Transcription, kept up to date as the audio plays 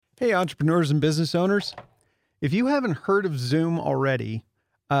Hey, entrepreneurs and business owners. If you haven't heard of Zoom already,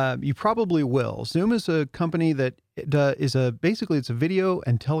 you probably will. Zoom is a company that basically it's a video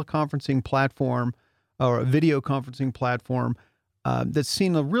and teleconferencing platform or a video conferencing platform that's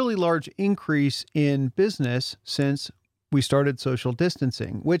seen a really large increase in business since we started social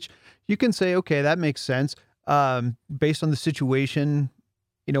distancing, which you can say, okay, that makes sense. Based on the situation,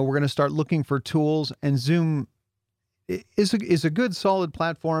 we're going to start looking for tools, and Zoom is a good solid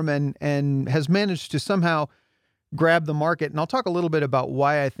platform and has managed to somehow grab the market. And I'll talk a little bit about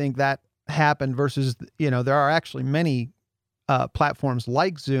why I think that happened versus, there are actually many platforms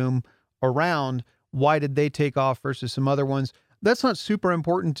like Zoom around. Why did they take off versus some other ones? That's not super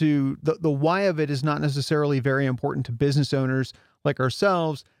important to the why of it is not necessarily very important to business owners like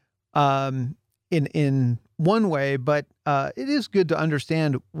ourselves in one way, but it is good to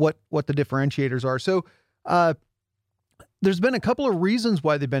understand what the differentiators are. So, there's been a couple of reasons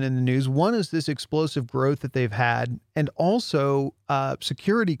why they've been in the news. One is this explosive growth that they've had, and also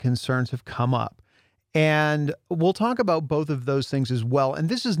security concerns have come up. And we'll talk about both of those things as well. And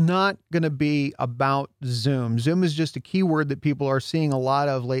this is not going to be about Zoom. Zoom is just a keyword that people are seeing a lot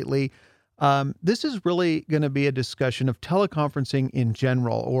of lately. This is really going to be a discussion of teleconferencing in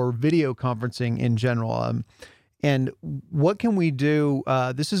general, or video conferencing in general. And what can we do?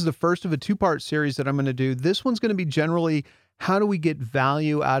 This is the first of a two-part series that I'm going to do. This one's going to be generally, how do we get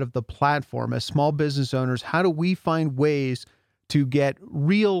value out of the platform as small business owners? How do we find ways to get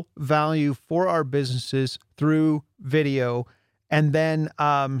real value for our businesses through video? And then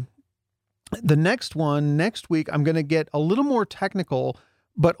the next week, I'm going to get a little more technical,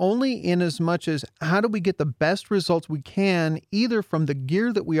 but only in as much as how do we get the best results we can, either from the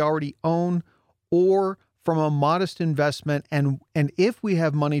gear that we already own or from a modest investment, and if we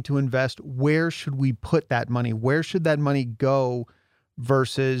have money to invest, where should we put that money? Where should that money go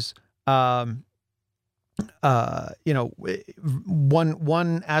versus, one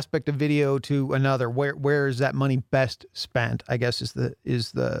aspect of video to another? Where is that money best spent? I guess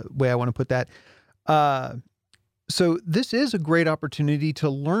is the way I want to put that. So this is a great opportunity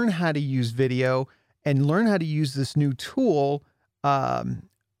to learn how to use video and learn how to use this new tool,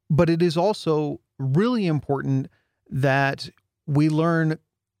 but it is also really important that we learn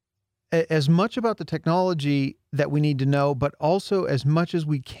as much about the technology that we need to know, but also as much as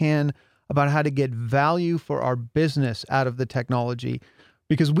we can about how to get value for our business out of the technology.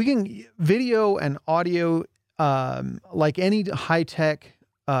 Because video and audio, like any high-tech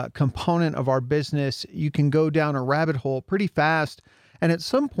component of our business, you can go down a rabbit hole pretty fast. And at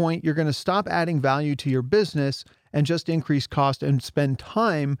some point, you're going to stop adding value to your business and just increase cost and spend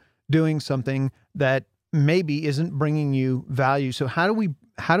time doing something that maybe isn't bringing you value. So how do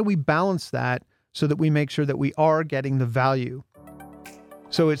we balance that so that we make sure that we are getting the value?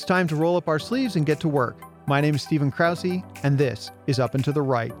 So it's time to roll up our sleeves and get to work. My name is Stephen Krause, and this is Up and to the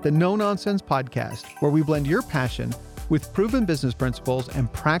Right, the no-nonsense podcast where we blend your passion with proven business principles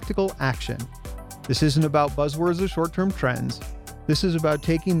and practical action. This isn't about buzzwords or short-term trends. This is about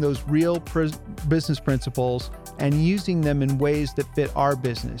taking those real business principles and using them in ways that fit our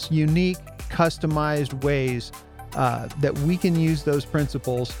business, unique, customized ways that we can use those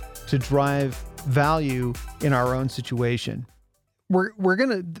principles to drive value in our own situation. We're going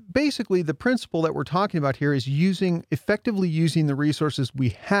to, basically the principle that we're talking about here is effectively using the resources we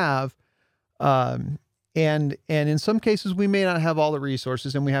have. And in some cases we may not have all the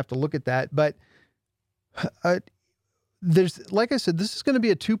resources, and we have to look at that. But like I said, this is going to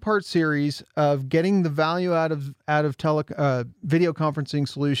be a two-part series of getting the value out of video conferencing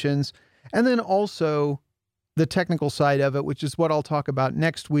solutions, and then also the technical side of it, which is what I'll talk about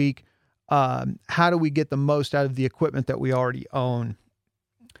next week. How do we get the most out of the equipment that we already own?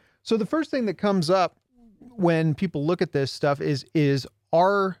 So the first thing that comes up when people look at this stuff is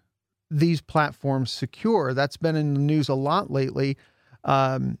are these platforms secure? That's been in the news a lot lately.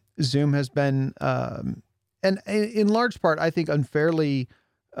 Zoom has been, and in large part, I think unfairly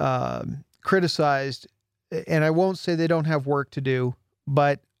criticized. And I won't say they don't have work to do,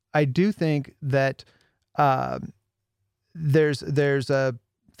 but I do think that there's a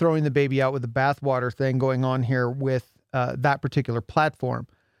throwing the baby out with the bathwater thing going on here with that particular platform.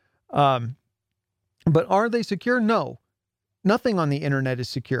 But are they secure? No, nothing on the internet is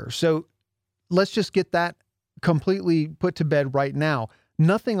secure. So let's just get that completely put to bed right now.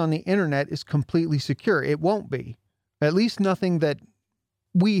 Nothing on the internet is completely secure. It won't be, at least nothing that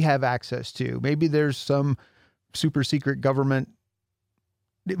we have access to. Maybe there's some super secret government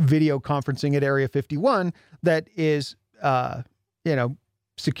video conferencing at Area 51 that is,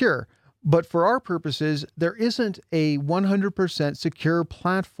 secure. But for our purposes, there isn't a 100% secure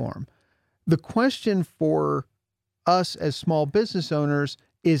platform. The question for us as small business owners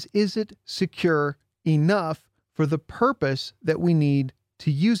is it secure enough for the purpose that we need to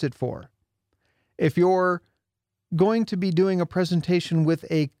use it for? If you're going to be doing a presentation with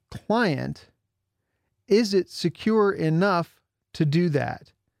a client, is it secure enough to do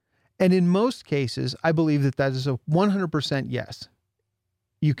that? And in most cases, I believe that that is a 100% yes.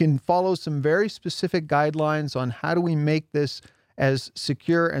 You can follow some very specific guidelines on how do we make this as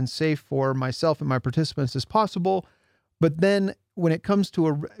secure and safe for myself and my participants as possible. But then when it comes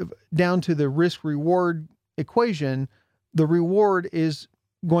to down to the risk reward equation, the reward is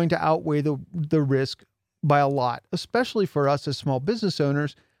going to outweigh the risk by a lot, especially for us as small business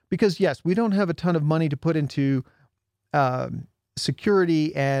owners, because yes, we don't have a ton of money to put into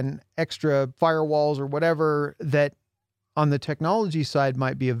security and extra firewalls or whatever that on the technology side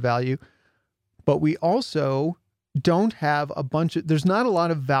might be of value, but we also don't have there's not a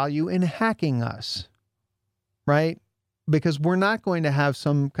lot of value in hacking us, right? Because we're not going to have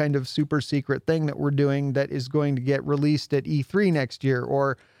some kind of super secret thing that we're doing that is going to get released at E3 next year,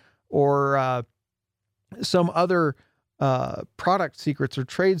 or some other product secrets or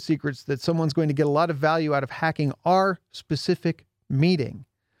trade secrets that someone's going to get a lot of value out of hacking our specific meeting.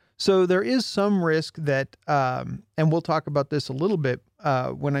 So there is some risk that, and we'll talk about this a little bit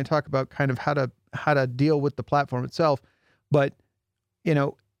when I talk about kind of how to deal with the platform itself. But,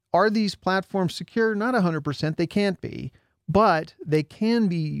 are these platforms secure? Not 100%. They can't be, but they can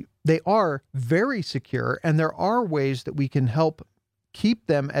be. They are very secure, and there are ways that we can help keep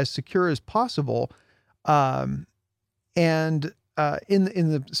them as secure as possible. In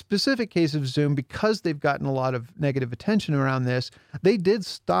the specific case of Zoom, because they've gotten a lot of negative attention around this, they did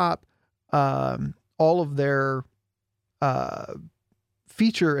stop all of their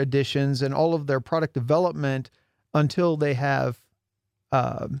feature additions and all of their product development until they have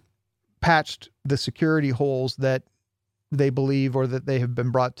patched the security holes that they believe or that they have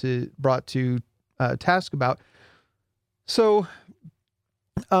been brought to task about. So,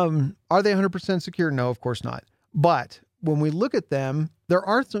 are they 100% secure? No, of course not. But when we look at them, there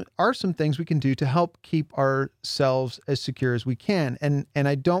are some things we can do to help keep ourselves as secure as we can. And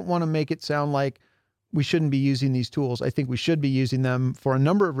I don't want to make it sound like we shouldn't be using these tools. I think we should be using them for a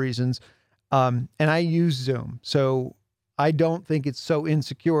number of reasons. And I use Zoom, so I don't think it's so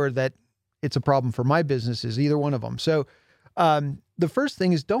insecure that it's a problem for my businesses, either one of them. So the first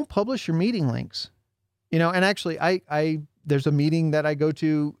thing is don't publish your meeting links. And actually there's a meeting that I go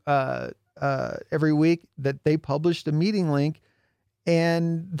to every week that they published a meeting link,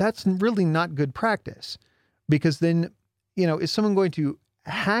 and that's really not good practice, because then, is someone going to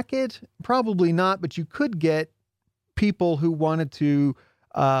hack it? Probably not, but you could get people who wanted to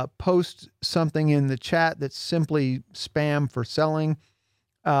post something in the chat that's simply spam for selling.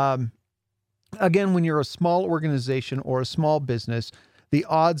 Again, when you're a small organization or a small business, the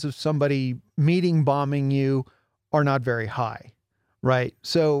odds of somebody meeting bombing you are not very high, right?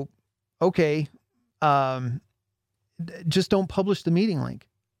 So, okay, just don't publish the meeting link.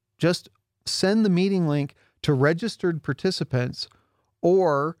 Just send the meeting link to registered participants,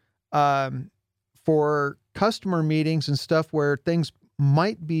 or for customer meetings and stuff where things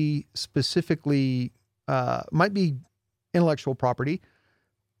might be specifically, might be intellectual property.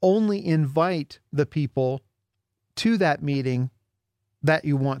 Only invite the people to that meeting that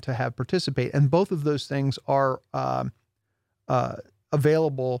you want to have participate. And both of those things are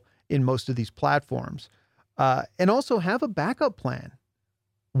available in most of these platforms. And also have a backup plan.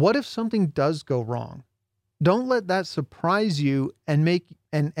 What if something does go wrong? Don't let that surprise you and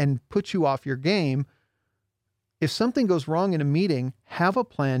and put you off your game. If something goes wrong in a meeting, have a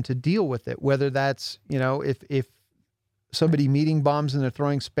plan to deal with it. Whether that's, if somebody meeting bombs and they're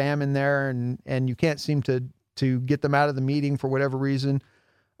throwing spam in there and you can't seem to get them out of the meeting for whatever reason.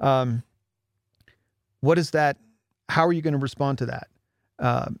 What is that? How are you going to respond to that?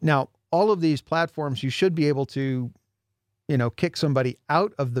 Now, all of these platforms, you should be able to, kick somebody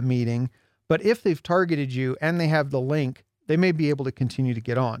out of the meeting. But if they've targeted you and they have the link, they may be able to continue to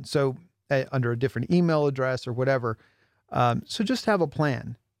get on. So under a different email address or whatever. So just have a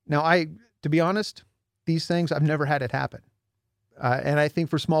plan. Now, to be honest, these things, I've never had it happen. And I think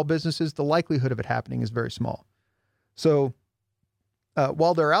for small businesses, the likelihood of it happening is very small. So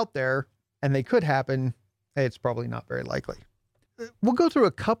while they're out there and they could happen, it's probably not very likely. We'll go through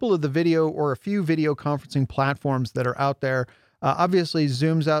a couple of the video or a few video conferencing platforms that are out there. Obviously,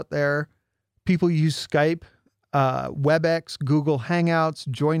 Zoom's out there. People use Skype, WebEx, Google Hangouts,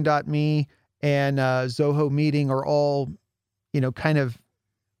 Join.me, and Zoho Meeting are all, kind of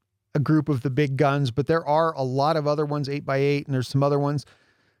a group of the big guns, but there are a lot of other ones, 8x8, and there's some other ones.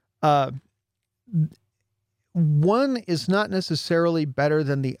 One is not necessarily better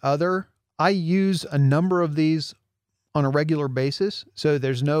than the other. I use a number of these on a regular basis. So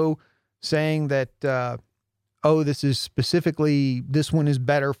there's no saying that, this is specifically, this one is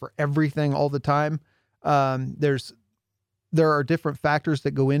better for everything all the time. There are different factors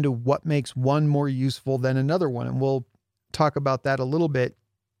that go into what makes one more useful than another one. And we'll talk about that a little bit.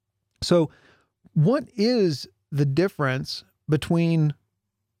 So what is the difference between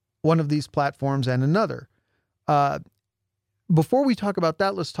one of these platforms and another? Before we talk about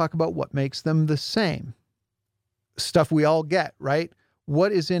that, let's talk about what makes them the same. Stuff we all get, right?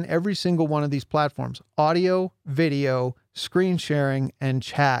 What is in every single one of these platforms? Audio, video, screen sharing, and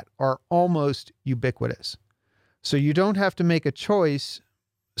chat are almost ubiquitous. So you don't have to make a choice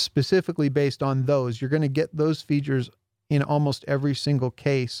specifically based on those. You're going to get those features in almost every single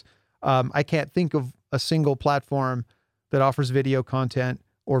case. I can't think of a single platform that offers video content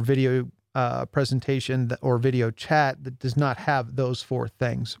or video presentation or video chat that does not have those four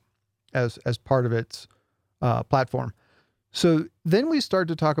things as part of its platform. So then we start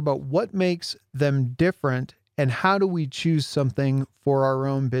to talk about what makes them different and how do we choose something for our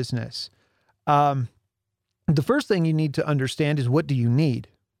own business. The first thing you need to understand is, what do you need?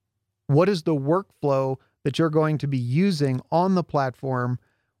 What is the workflow that you're going to be using on the platform,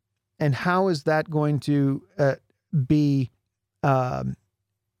 and how is that going to be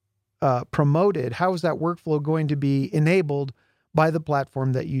promoted? How is that workflow going to be enabled by the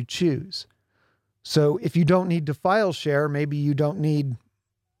platform that you choose? So if you don't need to file share, maybe you don't need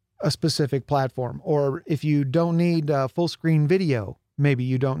a specific platform. Or if you don't need full screen video, maybe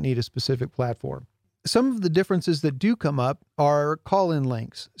you don't need a specific platform. Some of the differences that do come up are call-in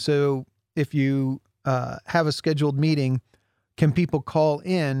links. So if you have a scheduled meeting, can people call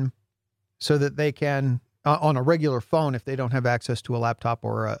in so that they can, on a regular phone, if they don't have access to a laptop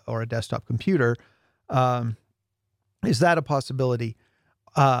or a desktop computer, is that a possibility?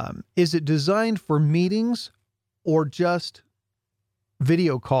 Is it designed for meetings or just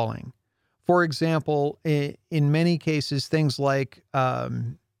video calling? For example, in many cases, things like,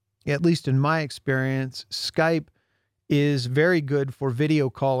 at least in my experience, Skype is very good for video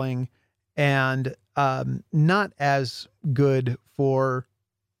calling and not as good for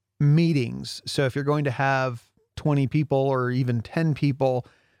meetings. So if you're going to have 20 people or even 10 people,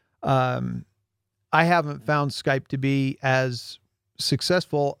 I haven't found Skype to be as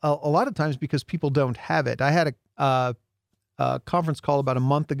successful a lot of times because people don't have it. I had a conference call about a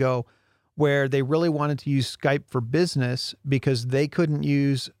month ago where they really wanted to use Skype for business because they couldn't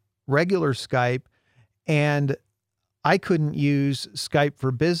use regular Skype, and I couldn't use Skype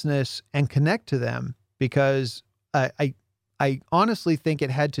for business and connect to them because I honestly think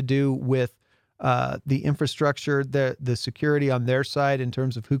it had to do with the infrastructure, the security on their side in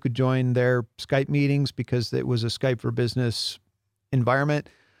terms of who could join their Skype meetings, because it was a Skype for business environment.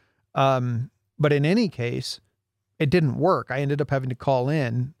 But in any case, it didn't work. I ended up having to call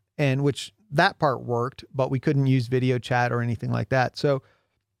in, and which that part worked, but we couldn't use video chat or anything like that. So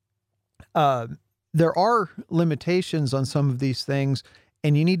there are limitations on some of these things,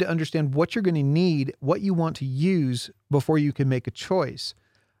 and you need to understand what you're going to need, what you want to use before you can make a choice.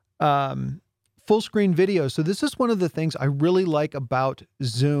 Full screen video. So this is one of the things I really like about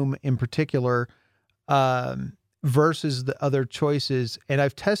Zoom in particular, versus the other choices. And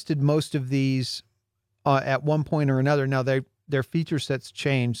I've tested most of these at one point or another. Now their feature sets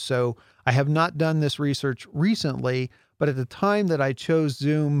change. So I have not done this research recently, but at the time that I chose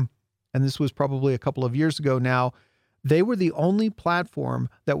Zoom, and this was probably a couple of years ago now, they were the only platform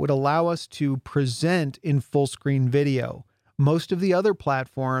that would allow us to present in full screen video. Most of the other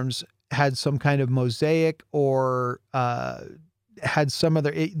platforms had some kind of mosaic or had some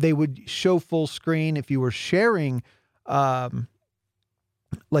other, they would show full screen if you were sharing, like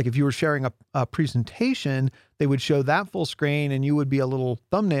if you were sharing a presentation, they would show that full screen and you would be a little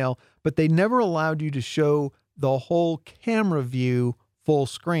thumbnail, but they never allowed you to show the whole camera view full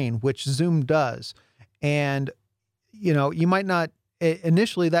screen, which Zoom does. And, you know, you might not,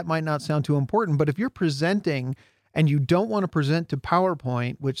 initially that might not sound too important, but if you're presenting and you don't want to present to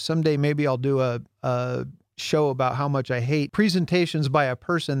PowerPoint, which someday maybe I'll do a show about how much I hate presentations by a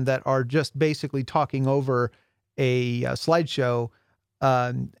person that are just basically talking over a slideshow.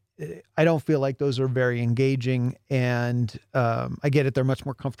 I don't feel like those are very engaging, and I get it, they're much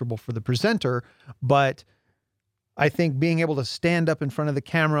more comfortable for the presenter, but I think being able to stand up in front of the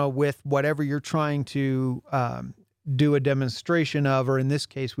camera with whatever you're trying to do a demonstration of, or in this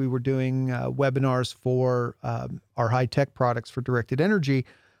case, we were doing webinars for our high-tech products for directed energy.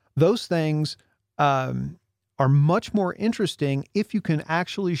 Those things are much more interesting if you can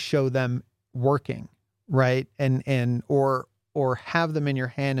actually show them working, right? Or have them in your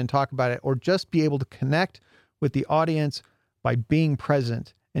hand and talk about it, or just be able to connect with the audience by being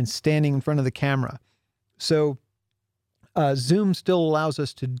present and standing in front of the camera. So Zoom still allows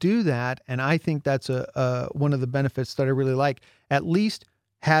us to do that, and I think that's one of the benefits that I really like, at least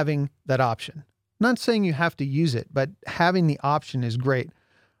having that option. Not saying you have to use it, but having the option is great.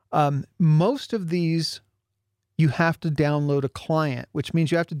 Most of these, you have to download a client, which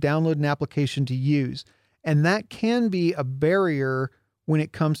means you have to download an application to use. And that can be a barrier when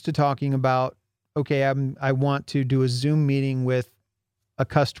it comes to talking about, okay, I want to do a Zoom meeting with a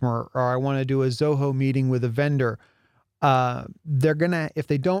customer, or I want to do a Zoho meeting with a vendor. They're going to, if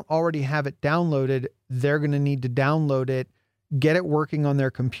they don't already have it downloaded, they're going to need to download it, get it working on their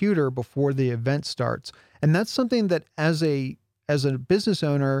computer before the event starts. And that's something that as a business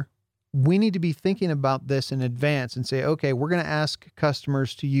owner, we need to be thinking about this in advance and say, okay, we're going to ask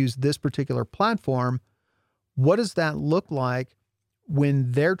customers to use this particular platform. What does that look like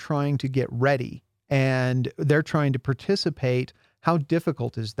when they're trying to get ready and they're trying to participate? How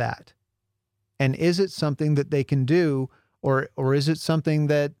difficult is that? And is it something that they can do, or is it something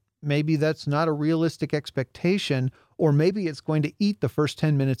that maybe that's not a realistic expectation, or maybe it's going to eat the first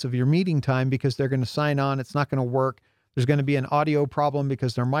 10 minutes of your meeting time because they're going to sign on, it's not going to work. There's going to be an audio problem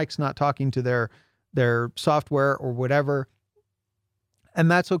because their mic's not talking to their software or whatever. And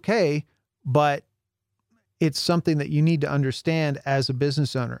that's okay, but it's something that you need to understand as a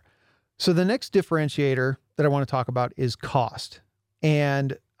business owner. So the next differentiator that I want to talk about is cost.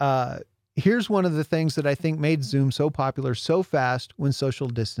 And here's one of the things that I think made Zoom so popular so fast when social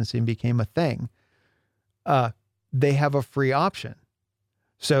distancing became a thing. They have a free option.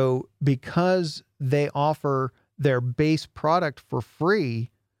 So because they offer their base product for free,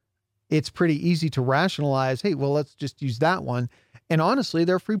 it's pretty easy to rationalize, hey, well, let's just use that one. And honestly,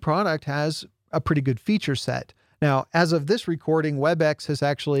 their free product has a pretty good feature set. Now, as of this recording, WebEx has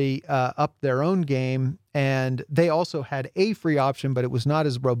actually upped their own game, and they also had a free option, but it was not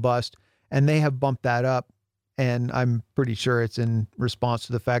as robust, and they have bumped that up. And I'm pretty sure it's in response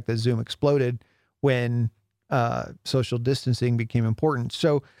to the fact that Zoom exploded when social distancing became important.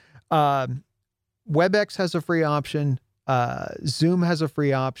 So WebEx has a free option. Zoom has a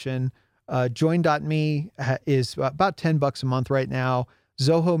free option. Join.me is about $10 a month right now.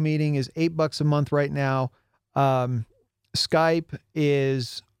 Zoho Meeting is $8 a month right now. Skype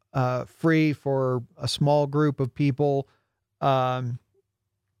is free for a small group of people. And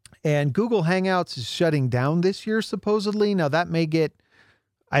Google Hangouts is shutting down this year, supposedly. Now that may get,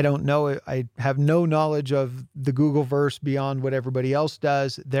 I don't know. I have no knowledge of the Googleverse beyond what everybody else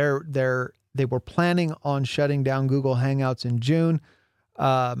does. They were planning on shutting down Google Hangouts in June,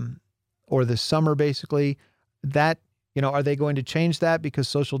 or this summer, basically. That, are they going to change that because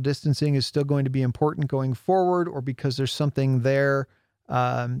social distancing is still going to be important going forward, or because there's something there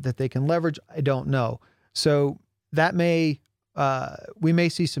that they can leverage? I don't know. So that we may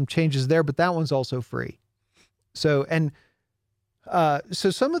see some changes there, but that one's also free. So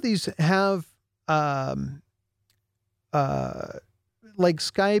some of these have, like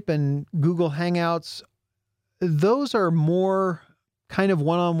Skype and Google Hangouts, those are more kind of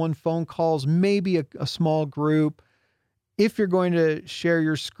one-on-one phone calls, maybe a small group. If you're going to share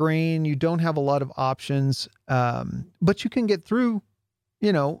your screen, you don't have a lot of options, but you can get through,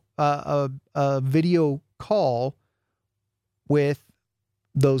 a video call with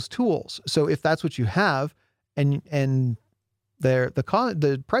those tools. So if that's what you have, and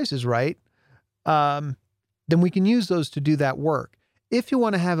the price is right, then we can use those to do that work. If you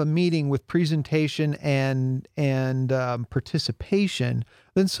want to have a meeting with presentation and participation,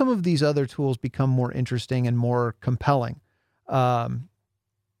 then some of these other tools become more interesting and more compelling. So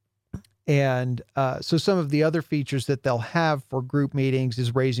some of the other features that they'll have for group meetings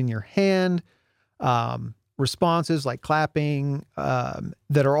is raising your hand, responses like clapping,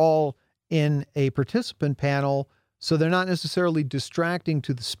 that are all in a participant panel. So they're not necessarily distracting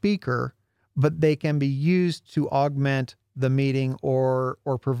to the speaker, but they can be used to augment the meeting or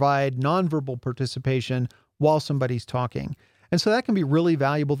provide nonverbal participation while somebody's talking. And so that can be really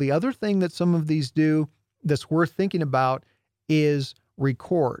valuable. The other thing that some of these do that's worth thinking about is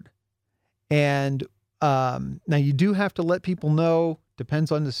record. And now you do have to let people know,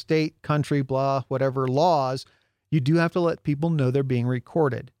 depends on the state, country, blah, whatever laws, you do have to let people know they're being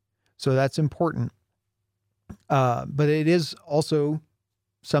recorded. So that's important. But it is also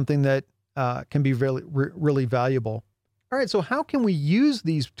something that can be really, really valuable. All right, so how can we use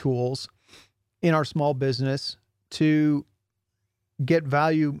these tools in our small business to get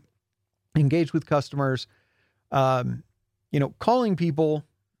value engage with customers. Calling people.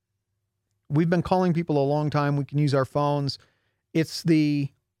 We've been calling people a long time. We can use our phones. It's the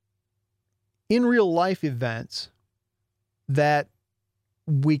in real life events that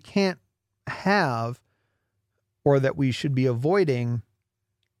we can't have, or that we should be avoiding,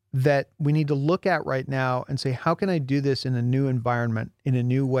 that we need to look at right now and say, how can I do this in a new environment, in a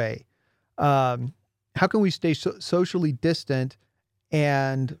new way? How can we stay socially distant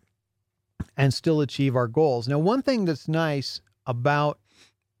and still achieve our goals? Now, one thing that's nice about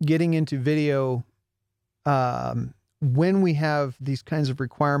getting into video, when we have these kinds of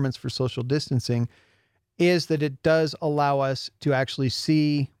requirements for social distancing, is that it does allow us to actually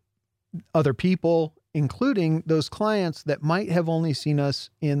see other people, including those clients that might have only seen us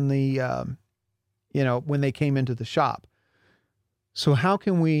in the, when they came into the shop. So how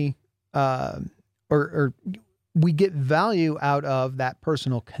can we, or we get value out of that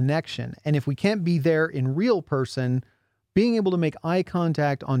personal connection? And if we can't be there in real person, being able to make eye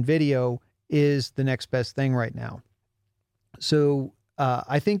contact on video is the next best thing right now. So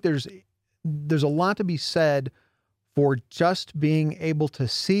I think there's a lot to be said for just being able to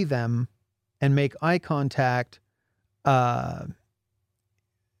see them and make eye contact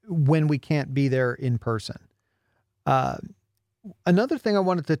when we can't be there in person. Another thing I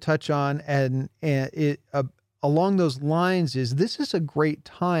wanted to touch on, and along those lines, is this is a great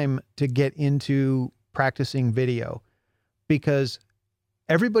time to get into practicing video, because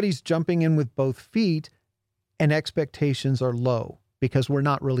everybody's jumping in with both feet and expectations are low because we're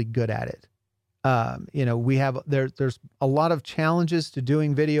not really good at it. There's a lot of challenges to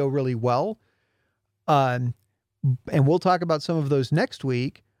doing video really well. And we'll talk about some of those next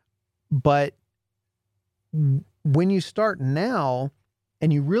week, but when you start now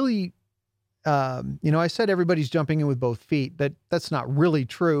and you really, I said everybody's jumping in with both feet. That's not really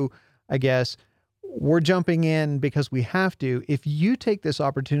true, I guess. We're jumping in because we have to. If you take this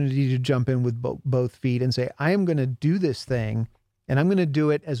opportunity to jump in with both feet and say, I am going to do this thing and I'm going to do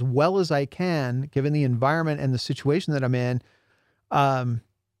it as well as I can, given the environment and the situation that I'm in,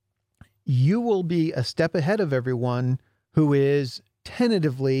 you will be a step ahead of everyone who is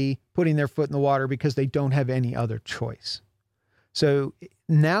tentatively putting their foot in the water because they don't have any other choice. So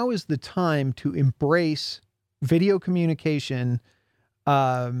now is the time to embrace video communication.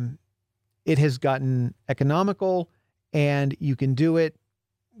 It has gotten economical, and you can do it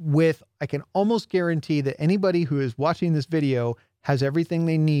I can almost guarantee that anybody who is watching this video has everything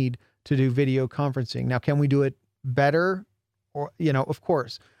they need to do video conferencing. Now, can we do it better? Of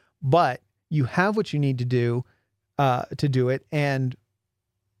course, but you have what you need to do it, and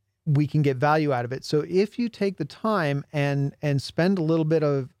we can get value out of it. So if you take the time and spend a little bit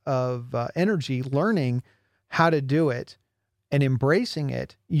of energy learning how to do it and embracing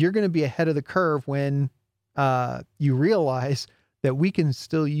it, you're going to be ahead of the curve when you realize that we can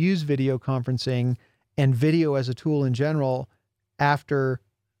still use video conferencing and video as a tool in general after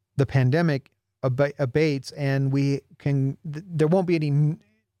the pandemic abates, and we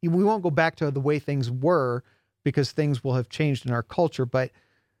won't go back to the way things were because things will have changed in our culture, but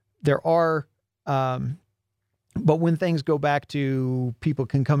when things go back to people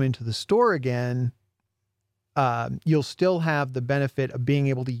can come into the store again, you'll still have the benefit of being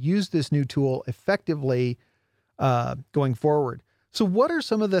able to use this new tool effectively going forward. So what are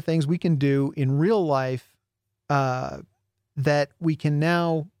some of the things we can do in real life that we can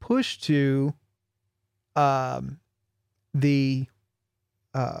now push to the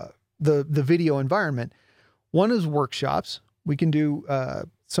video environment? One is workshops. We can do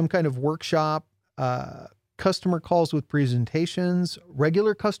some kind of workshop, customer calls with presentations,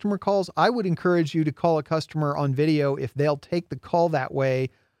 regular customer calls. I would encourage you to call a customer on video if they'll take the call that way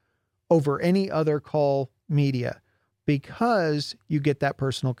over any other call media, because you get that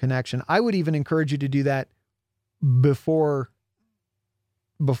personal connection. I would even encourage you to do that before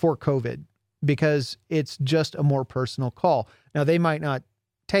COVID, because it's just a more personal call. Now, they might not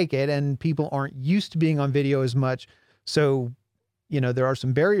take it, and people aren't used to being on video as much. So, there are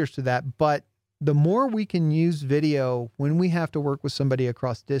some barriers to that, but the more we can use video when we have to work with somebody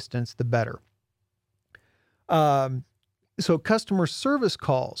across distance, the better. So customer service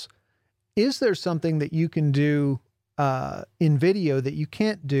calls. Is there something that you can do in video that you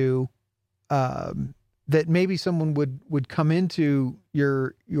can't do, that maybe someone would come into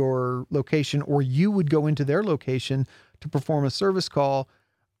your location, or you would go into their location to perform a service call?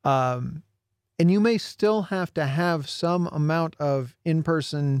 And you may still have to have some amount of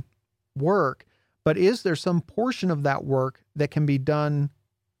in-person work, but is there some portion of that work that can be done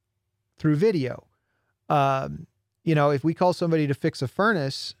through video? If we call somebody to fix a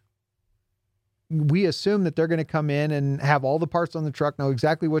furnace, we assume that they're going to come in and have all the parts on the truck, know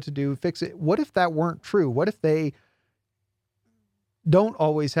exactly what to do, fix it. What if that weren't true? What if they don't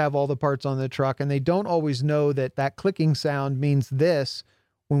always have all the parts on the truck and they don't always know that that clicking sound means this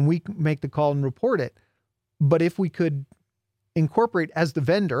when we make the call and report it? But if we could incorporate as the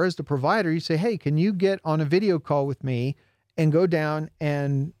vendor, as the provider, you say, hey, can you get on a video call with me and go down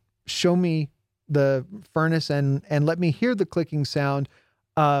and show me the furnace and let me hear the clicking sound?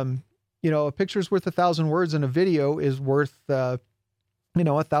 A picture's worth 1,000 words and a video is worth,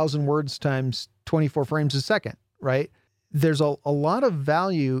 1,000 words times 24 frames a second, right? There's a lot of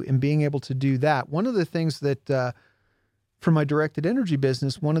value in being able to do that. One of the things that, for my directed energy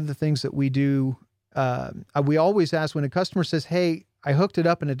business, one of the things that we do, we always ask when a customer says, hey, I hooked it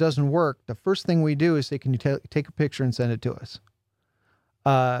up and it doesn't work. The first thing we do is say, can you take a picture and send it to us?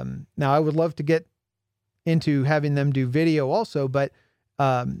 Now I would love to get into having them do video also, but,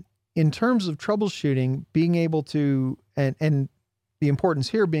 in terms of troubleshooting, being able to, and the importance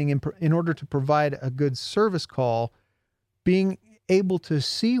here being in order to provide a good service call, being able to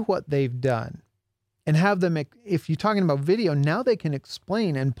see what they've done and have them, if you're talking about video, now they can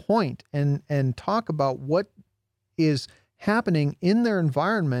explain and point and talk about what is happening in their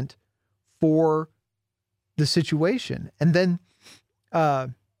environment for the situation. And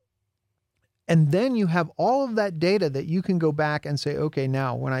then you have all of that data that you can go back and say, okay,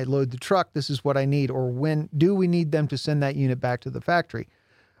 now when I load the truck, this is what I need. Or when do we need them to send that unit back to the factory?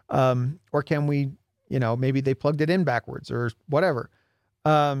 Or can we, maybe they plugged it in backwards or whatever.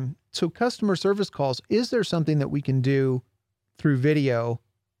 So customer service calls, is there something that we can do through video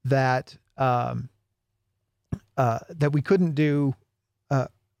that, that we couldn't do,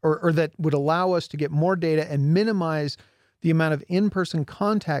 or that would allow us to get more data and minimize the amount of in-person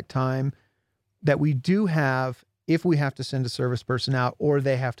contact time that we do have if we have to send a service person out or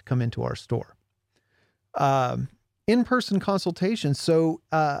they have to come into our store. In-person consultations. So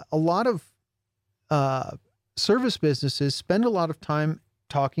a lot of service businesses spend a lot of time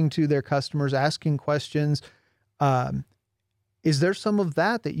talking to their customers, asking questions. Is there some of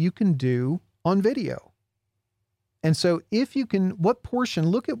that you can do on video? And so if you can, what portion,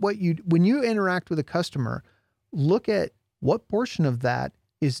 look at when you interact with a customer, look at what portion of that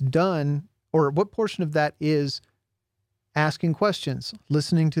is done, or what portion of that is asking questions,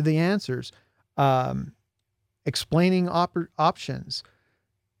 listening to the answers, explaining options.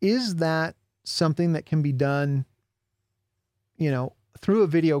 Is that something that can be done, through a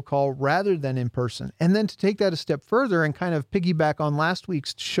video call rather than in person? And then to take that a step further and kind of piggyback on last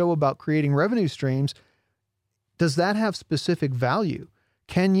week's show about creating revenue streams, does that have specific value?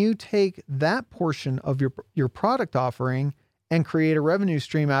 Can you take that portion of your product offering and create a revenue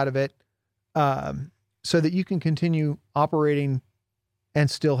stream out of it, so that you can continue operating and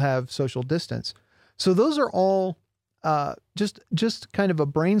still have social distance? So those are all just kind of a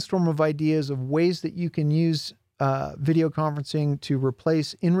brainstorm of ideas of ways that you can use video conferencing to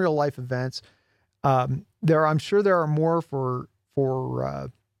replace in real life events. I'm sure there are more for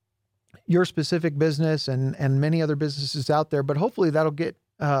your specific business and many other businesses out there, but hopefully that'll get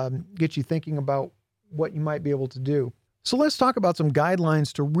you thinking about what you might be able to do. So let's talk about some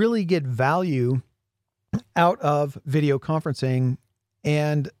guidelines to really get value out of video conferencing.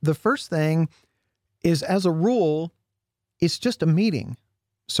 And the first thing is, as a rule, it's just a meeting.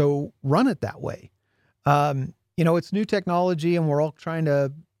 So run it that way. It's new technology and we're all trying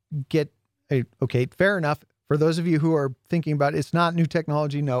to get okay, fair enough. For those of you who are thinking about it's not new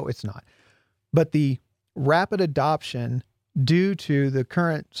technology, no, it's not. But the rapid adoption due to the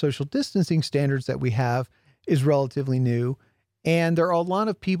current social distancing standards that we have is relatively new. And there are a lot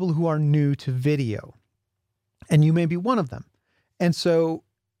of people who are new to video, and you may be one of them. And so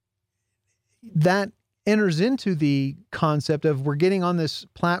that enters into the concept of we're getting on this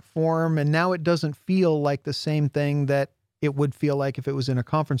platform and now it doesn't feel like the same thing that it would feel like if it was in a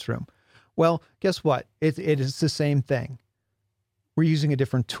conference room. Well, guess what? It is the same thing. We're using a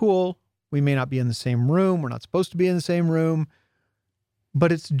different tool. We may not be in the same room. We're not supposed to be in the same room,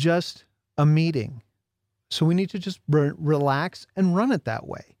 but it's just a meeting. So we need to just relax and run it that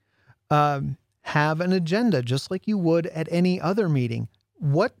way. Have an agenda just like you would at any other meeting.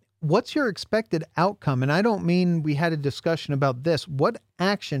 What's your expected outcome? And I don't mean we had a discussion about this. What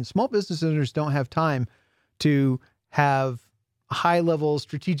action? Small business owners don't have time to have high-level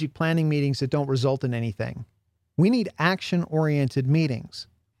strategic planning meetings that don't result in anything. We need action-oriented meetings.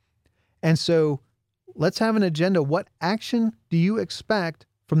 And so let's have an agenda. What action do you expect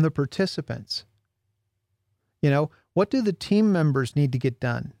from the participants? What do the team members need to get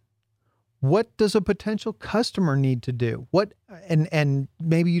done? What does a potential customer need to do? And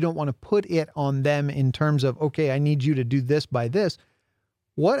maybe you don't want to put it on them in terms of, okay, I need you to do this by this.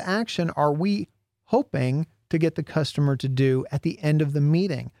 What action are we hoping to get the customer to do at the end of the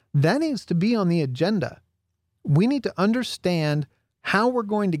meeting? That needs to be on the agenda. We need to understand how we're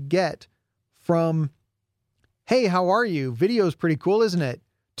going to get from, hey, how are you? Video is pretty cool, isn't it?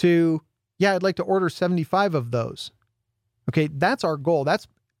 To, yeah, I'd like to order 75 of those. Okay, that's our goal. That's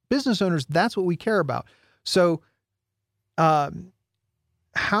business owners. That's what we care about. So, how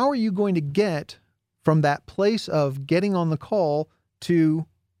are you going to get from that place of getting on the call to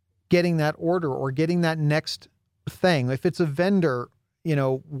getting that order or getting that next thing? If it's a vendor,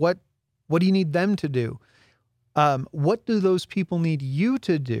 what do you need them to do? What do those people need you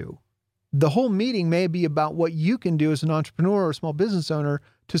to do? The whole meeting may be about what you can do as an entrepreneur or a small business owner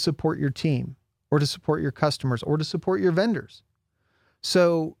to support your team or to support your customers or to support your vendors.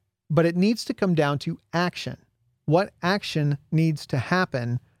 So, but it needs to come down to action. What action needs to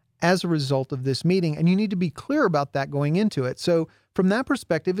happen as a result of this meeting? And you need to be clear about that going into it. So from that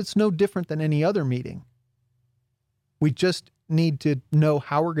perspective, it's no different than any other meeting. We just need to know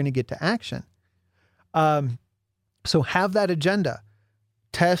how we're going to get to action. So have that agenda.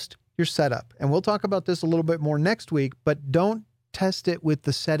 Test your setup. And we'll talk about this a little bit more next week, but don't test it with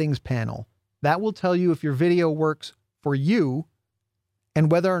the settings panel. That will tell you if your video works for you and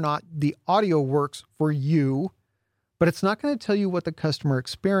whether or not the audio works for you, but it's not going to tell you what the customer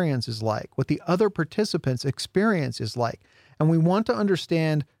experience is like, what the other participants' experience is like. And we want to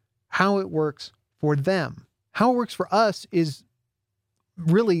understand how it works for them. How it works for us is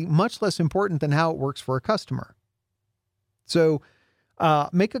really much less important than how it works for a customer. So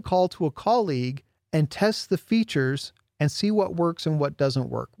make a call to a colleague and test the features and see what works and what doesn't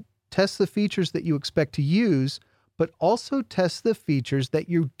work. Test the features that you expect to use, but also test the features that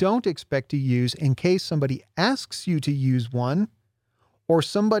you don't expect to use in case somebody asks you to use one, or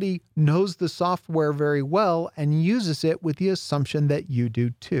somebody knows the software very well and uses it with the assumption that you do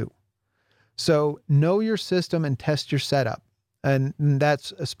too. So know your system and test your setup. And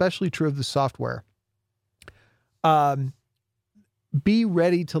that's especially true of the software. Be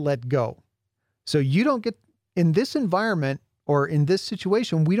ready to let go. So you don't get, in this environment or in this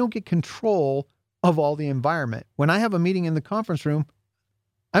situation, we don't get control of all the environment. When I have a meeting in the conference room,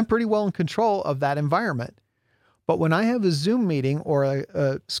 I'm pretty well in control of that environment. But when I have a Zoom meeting or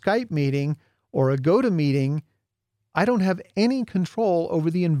a Skype meeting or a GoToMeeting, I don't have any control over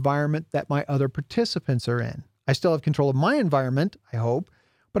the environment that my other participants are in. I still have control of my environment, I hope,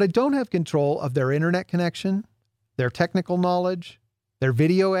 but I don't have control of their internet connection, their technical knowledge, their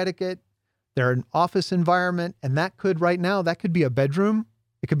video etiquette, their office environment. And that could be a bedroom.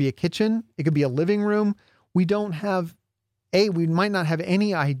 It could be a kitchen. It could be a living room. We might not have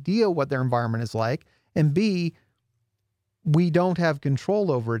any idea what their environment is like. And B, we don't have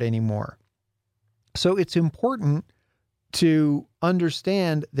control over it anymore. So it's important to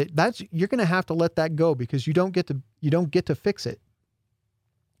understand that you're going to have to let that go because you don't get to fix it.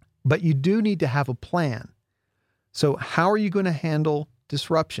 But you do need to have a plan. So how are you going to handle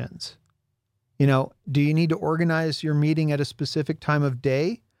disruptions? Do you need to organize your meeting at a specific time of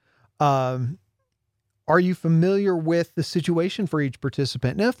day? Are you familiar with the situation for each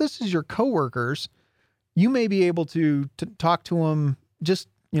participant? Now, if this is your coworkers, you may be able to talk to them just,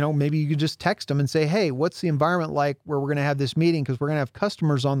 maybe you could just text them and say, hey, what's the environment like where we're going to have this meeting? Because we're going to have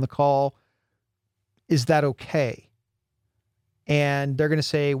customers on the call. Is that okay? And they're going to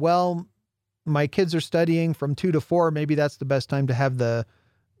say, well, my kids are studying from 2 to 4. Maybe that's the best time to have the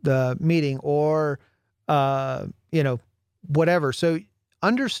meeting or, whatever. So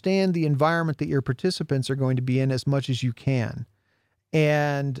understand the environment that your participants are going to be in as much as you can.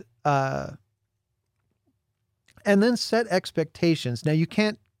 And then set expectations. Now you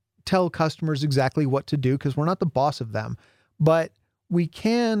can't tell customers exactly what to do because we're not the boss of them, but we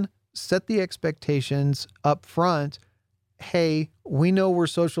can set the expectations up front. Hey, we know we're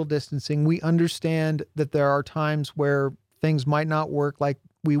social distancing. We understand that there are times where things might not work like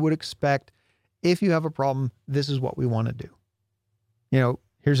we would expect. If you have a problem, this is what we want to do.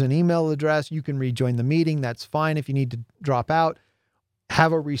 Here's an email address. You can rejoin the meeting. That's fine. If you need to drop out,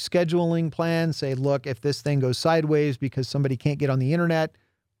 have a rescheduling plan. Say, look, if this thing goes sideways because somebody can't get on the internet,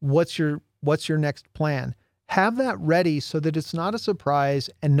 what's your next plan? Have that ready so that it's not a surprise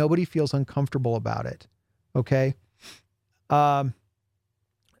and nobody feels uncomfortable about it. Okay. I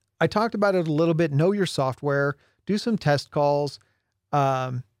talked about it a little bit. Know your software, do some test calls.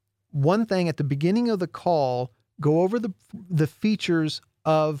 One thing at the beginning of the call, go over the features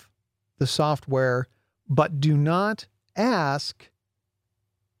of the software, but do not ask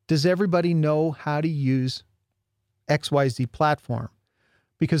Does everybody know how to use XYZ platform?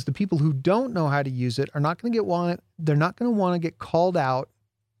 Because the people who don't know how to use it are not going to they're not going to want to get called out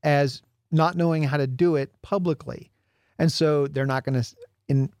as not knowing how to do it publicly. And so they're not going to,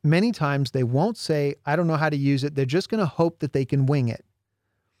 in many times they won't say, I don't know how to use it. They're just going to hope that they can wing it.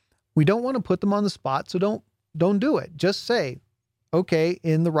 We don't want to put them on the spot. So don't do it. Just say, okay,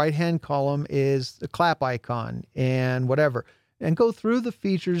 in the right-hand column is the clap icon and whatever, and go through the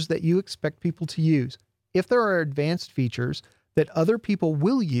features that you expect people to use. If there are advanced features that other people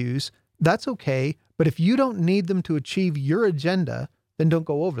will use, that's okay. But if you don't need them to achieve your agenda, then don't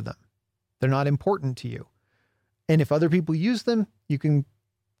go over them. They're not important to you. And if other people use them,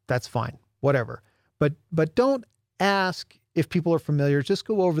 that's fine, whatever. But don't ask if people are familiar. Just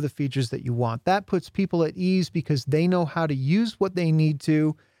go over the features that you want. That puts people at ease because they know how to use what they need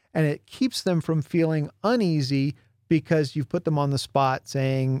to, and it keeps them from feeling uneasy because you've put them on the spot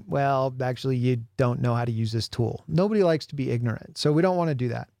saying, well, actually, you don't know how to use this tool. Nobody likes to be ignorant, so we don't want to do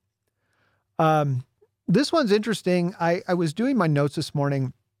that. This one's interesting. I was doing my notes this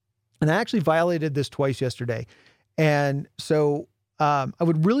morning, and I actually violated this twice yesterday. And so I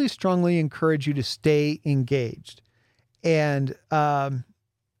would really strongly encourage you to stay engaged. And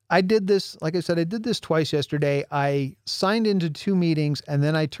I did this, like I said, I did this twice yesterday. I signed into 2 meetings, and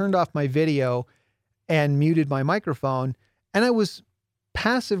then I turned off my video and muted my microphone. And I was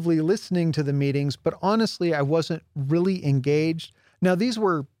passively listening to the meetings, but honestly, I wasn't really engaged. Now, these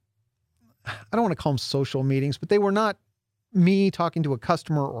were, I don't want to call them social meetings, but they were not me talking to a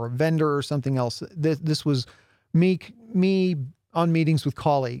customer or a vendor or something else. This was me on meetings with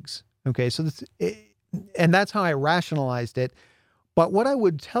colleagues. Okay. So and that's how I rationalized it. But what I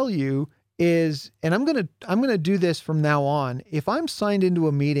would tell you is, and I'm going to do this from now on. If I'm signed into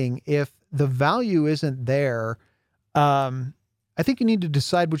a meeting, if the value isn't there, I think you need to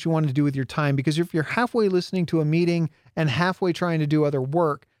decide what you want to do with your time, because if you're halfway listening to a meeting and halfway trying to do other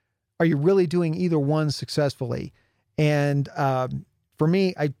work, are you really doing either one successfully? And for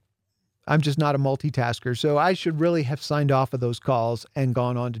me, I'm just not a multitasker. So I should really have signed off of those calls and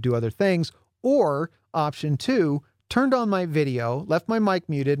gone on to do other things. Or option 2, turned on my video, left my mic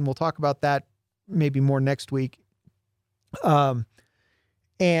muted, and we'll talk about that maybe more next week.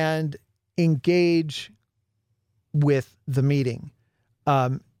 And engage with the meeting.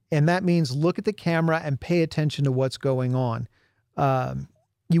 And that means look at the camera and pay attention to what's going on.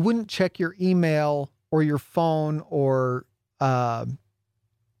 You wouldn't check your email or your phone or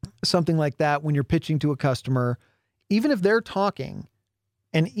something like that when you're pitching to a customer, even if they're talking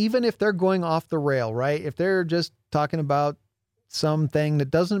and even if they're going off the rail, right? If they're just talking about something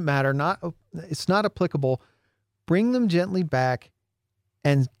that doesn't matter, it's not applicable, bring them gently back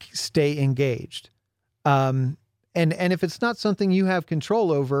and stay engaged. And if it's not something you have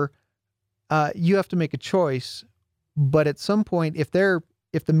control over, you have to make a choice. But at some point, if the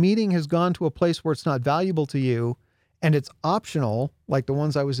meeting has gone to a place where it's not valuable to you and it's optional, like the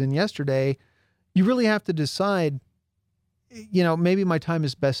ones I was in yesterday, you really have to decide, maybe my time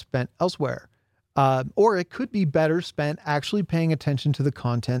is best spent elsewhere. Or it could be better spent actually paying attention to the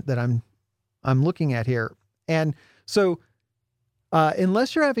content that I'm looking at here. And so,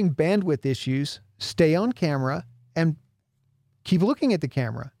 unless you're having bandwidth issues, stay on camera and keep looking at the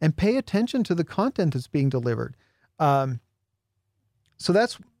camera and pay attention to the content that's being delivered. So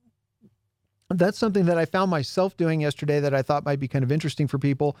that's something that I found myself doing yesterday that I thought might be kind of interesting for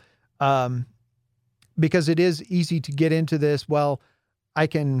people, because it is easy to get into this. Well, I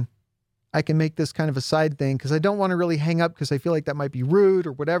can make this kind of a side thing because I don't want to really hang up because I feel like that might be rude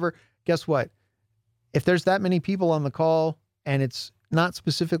or whatever. Guess what? If there's that many people on the call and it's not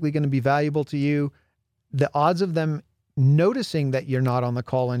specifically going to be valuable to you, the odds of them noticing that you're not on the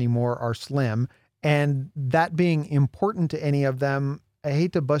call anymore are slim. And that being important to any of them, I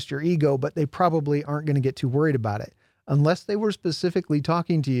hate to bust your ego, but they probably aren't going to get too worried about it unless they were specifically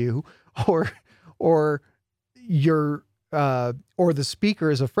talking to you or the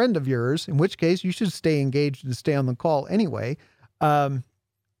speaker is a friend of yours, in which case you should stay engaged and stay on the call anyway.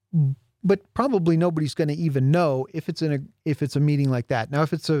 But probably nobody's going to even know if it's a meeting like that. Now,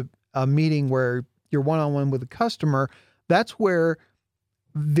 if it's a meeting where you're one-on-one with a customer, that's where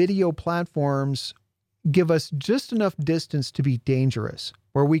video platforms give us just enough distance to be dangerous,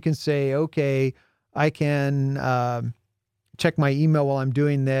 where we can say, okay, I can check my email while I'm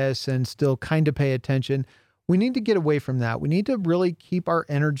doing this and still kind of pay attention. We need to get away from that. We need to really keep our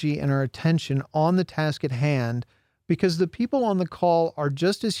energy and our attention on the task at hand, because the people on the call are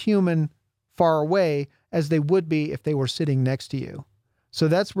just as human far away as they would be if they were sitting next to you. So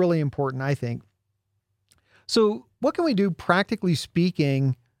that's really important, I think. So what can we do, practically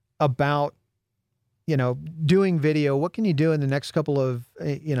speaking, about, doing video. What can you do in the next couple of,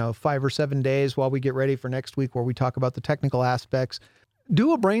 5 or 7 days while we get ready for next week where we talk about the technical aspects?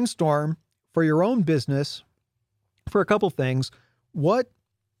 Do a brainstorm for your own business for a couple things. What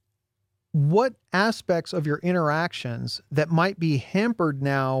aspects of your interactions that might be hampered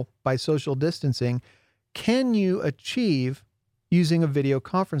now by social distancing can you achieve using a video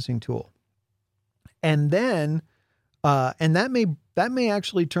conferencing tool? And then, and that may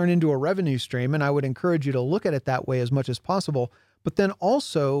actually turn into a revenue stream. And I would encourage you to look at it that way as much as possible. But then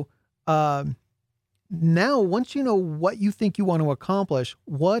also, now, once you know what you think you want to accomplish,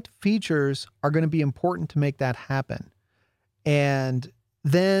 what features are going to be important to make that happen? And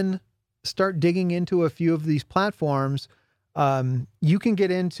then start digging into a few of these platforms. You can get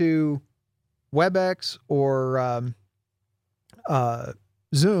into WebEx or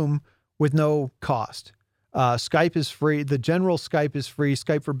Zoom with no cost. Skype is free. The general Skype is free.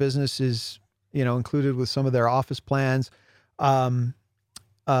 Skype for Business is, included with some of their Office plans. Join.me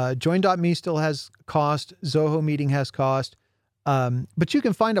still has cost. Zoho Meeting has cost. But you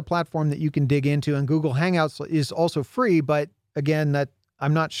can find a platform that you can dig into, and Google Hangouts is also free. But again, that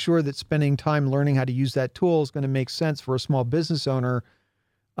I'm not sure that spending time learning how to use that tool is going to make sense for a small business owner.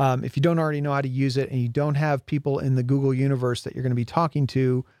 If you don't already know how to use it and you don't have people in the Google universe that you're going to be talking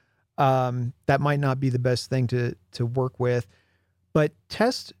to, that might not be the best thing to work with. But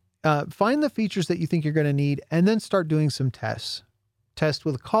find the features that you think you're going to need, and then start doing some tests. Test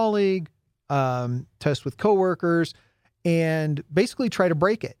with a colleague, test with coworkers, and basically try to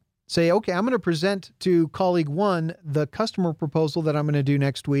break it. Say, okay, I'm going to present to colleague one the customer proposal that I'm going to do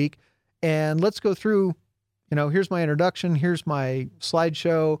next week, and let's go through. Here's my introduction, here's my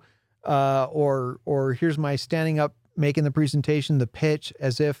slideshow, or here's my standing up, making the presentation, the pitch,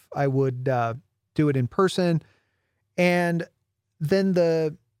 as if I would do it in person. And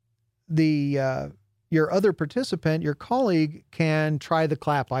then your other participant, your colleague, can try the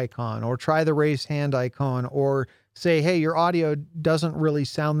clap icon or try the raise hand icon, or say, hey, your audio doesn't really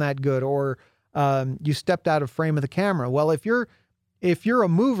sound that good, or you stepped out of frame of the camera. Well, if you're a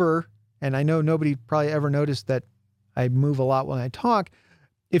mover, and I know nobody probably ever noticed that I move a lot when I talk.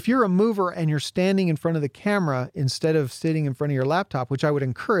 If you're a mover and you're standing in front of the camera instead of sitting in front of your laptop, which I would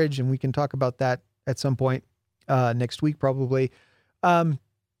encourage, and we can talk about that at some point next week probably,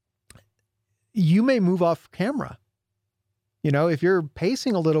 you may move off camera. If you're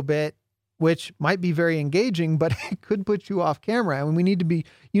pacing a little bit, which might be very engaging, but it could put you off camera. And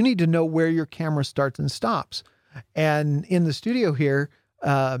you need to know where your camera starts and stops. And in the studio here,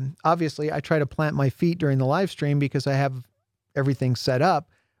 obviously I try to plant my feet during the live stream because I have everything set up.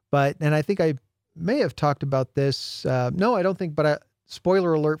 And I think I may have talked about this. No, I don't think, but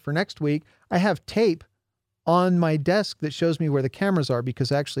spoiler alert for next week, I have tape on my desk that shows me where the cameras are,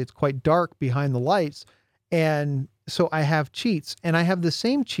 because actually it's quite dark behind the lights. And so I have cheats, and I have the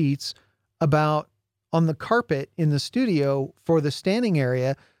same cheats on the carpet in the studio for the standing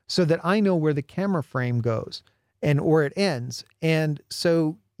area, so that I know where the camera frame goes and where it ends. And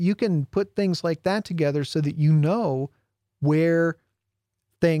so you can put things like that together so that you know where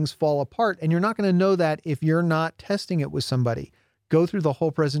things fall apart. And you're not going to know that if you're not testing it with somebody. Go through the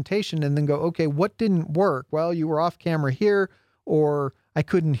whole presentation and then go, okay, what didn't work? Well, you were off camera here, or I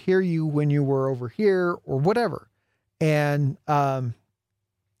couldn't hear you when you were over here, or whatever. And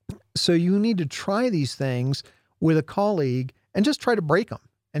so you need to try these things with a colleague and just try to break them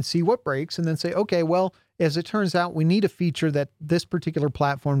and see what breaks, and then say, okay, well, as it turns out, we need a feature that this particular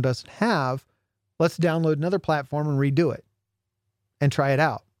platform doesn't have. Let's download another platform and redo it and try it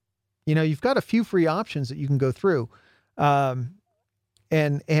out. You've got a few free options that you can go through.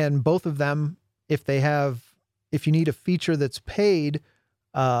 And both of them, if you need a feature that's paid,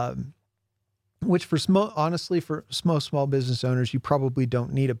 which honestly, for small business owners, you probably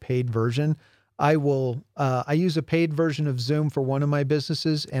don't need a paid version. I use a paid version of Zoom for one of my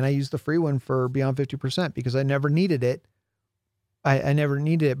businesses, and I use the free one for Beyond 50% because I never needed it. I never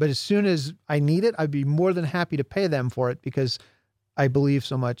needed it, but as soon as I need it, I'd be more than happy to pay them for it, because I believe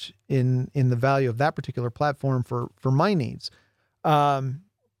so much in the value of that particular platform for my needs. So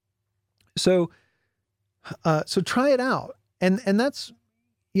try it out. And that's,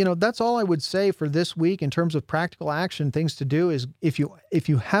 that's all I would say for this week in terms of practical action things to do. Is if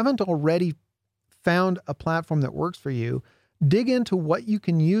you haven't already found a platform that works for you, dig into what you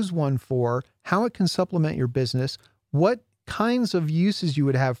can use one for, how it can supplement your business, what kinds of uses you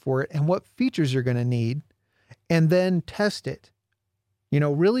would have for it, and what features you're going to need, and then test it.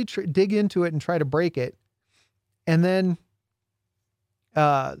 Really dig into it and try to break it. And then,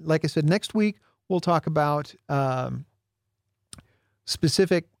 like I said, next week, we'll talk about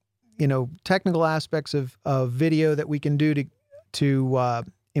specific technical aspects of video that we can do to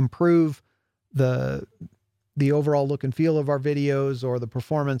improve the overall look and feel of our videos or the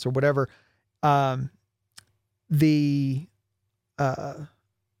performance or whatever. The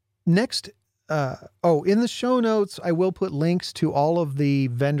next, in the show notes, I will put links to all of the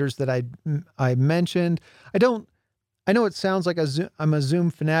vendors that I mentioned. I know it sounds like I'm a Zoom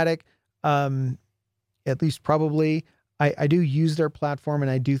fanatic, at least probably. I do use their platform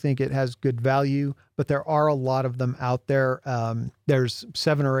and I do think it has good value, but there are a lot of them out there. There's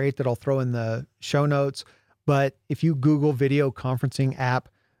 7 or 8 that I'll throw in the show notes, but if you Google video conferencing app,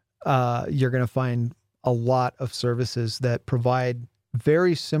 you're going to find a lot of services that provide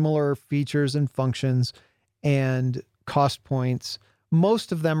very similar features and functions and cost points.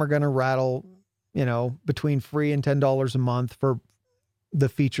 Most of them are going to rattle, between free and $10 a month for the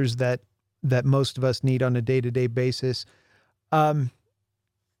features that most of us need on a day-to-day basis. If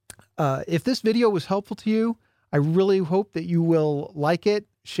this video was helpful to you, I really hope that you will like it,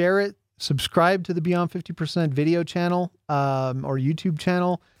 share it, subscribe to the Beyond 50% video channel, or YouTube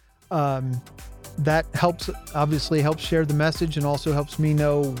channel. That obviously helps share the message and also helps me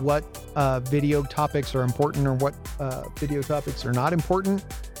know what video topics are important or what video topics are not important.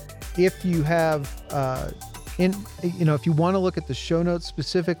 If you have, if you want to look at the show notes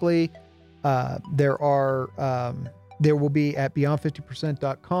specifically, there will be at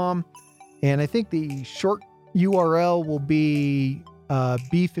beyond50percent.com. And I think the short URL will be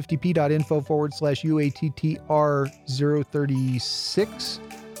b50p.info/UATTR036.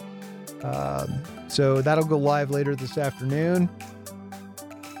 So that'll go live later this afternoon.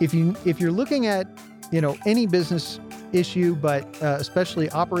 If you're looking at, any business issue, but especially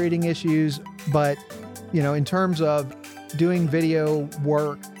operating issues, but, in terms of doing video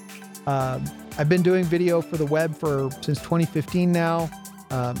work, I've been doing video for the web since 2015 now.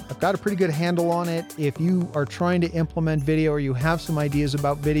 I've got a pretty good handle on it. If you are trying to implement video or you have some ideas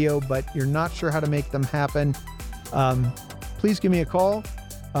about video, but you're not sure how to make them happen, please give me a call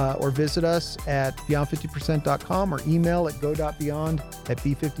or visit us at beyond50percent.com or email at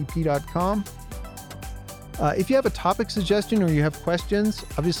go.beyond@b50p.com. If you have a topic suggestion or you have questions,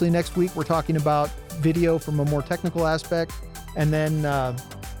 obviously next week we're talking about video from a more technical aspect. And then,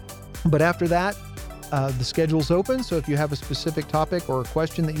 but after that, the schedule's open. So if you have a specific topic or a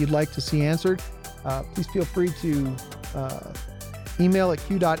question that you'd like to see answered, please feel free to email at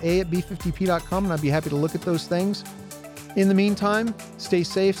q.a@b50p.com, and I'd be happy to look at those things. In the meantime, stay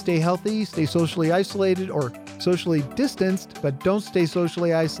safe, stay healthy, stay socially isolated or socially distanced, but don't stay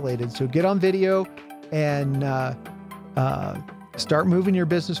socially isolated. So get on video and start moving your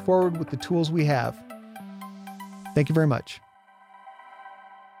business forward with the tools we have. Thank you very much.